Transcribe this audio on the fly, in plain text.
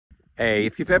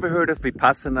If you've ever heard of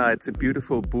Vipassana, it's a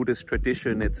beautiful Buddhist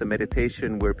tradition. It's a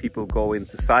meditation where people go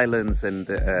into silence and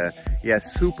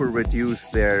super reduce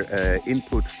their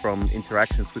input from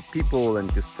interactions with people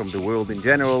and just from the world in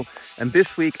general. And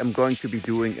this week I'm going to be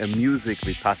doing a music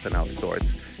Vipassana of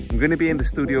sorts. I'm going to be in the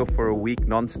studio for a week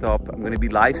non-stop. I'm going to be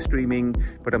live streaming,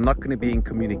 but I'm not going to be in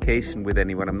communication with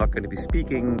anyone. I'm not going to be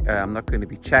speaking, I'm not going to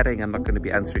be chatting, I'm not going to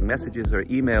be answering messages or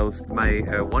emails.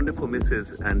 My wonderful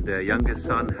missus and youngest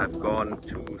son have gone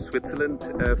to Switzerland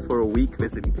for a week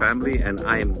visiting family, and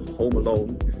I am home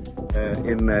alone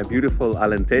in beautiful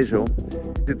Alentejo.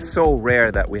 It's so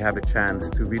rare that we have a chance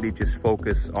to really just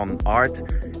focus on art.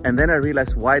 And then I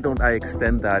realized, why don't I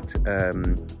extend that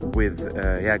with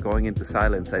going into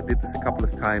silence? I did this a couple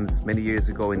of times many years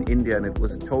ago in India, and it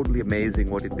was totally amazing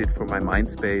what it did for my mind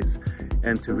space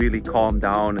and to really calm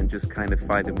down and just kind of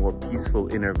find a more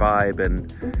peaceful inner vibe.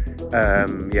 And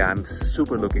I'm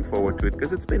super looking forward to it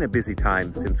because it's been a busy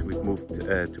time since we've moved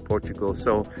to Portugal.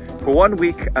 So for 1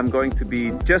 week I'm going to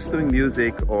be just doing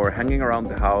music or hanging around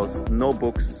the house, no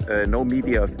books, no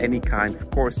media of any kind,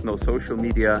 of course no social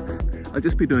media. I'll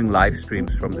just be doing live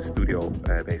streams from the studio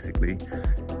basically.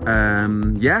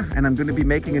 And I'm going to be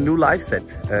making a new live set.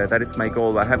 That is my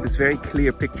goal. I have this very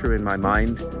clear picture in my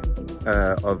mind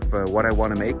of what I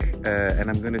want to make, and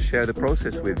I'm going to share the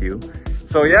process with you.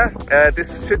 So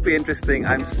this should be interesting.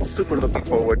 I'm super looking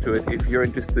forward to it. If you're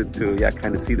interested to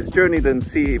kind of see this journey, then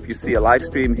see if you see a live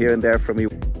stream here and there from me.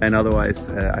 And otherwise,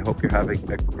 I hope you're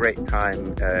having a great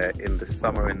time in the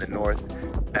summer in the north,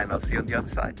 and I'll see you on the other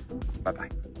side. Bye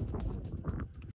bye.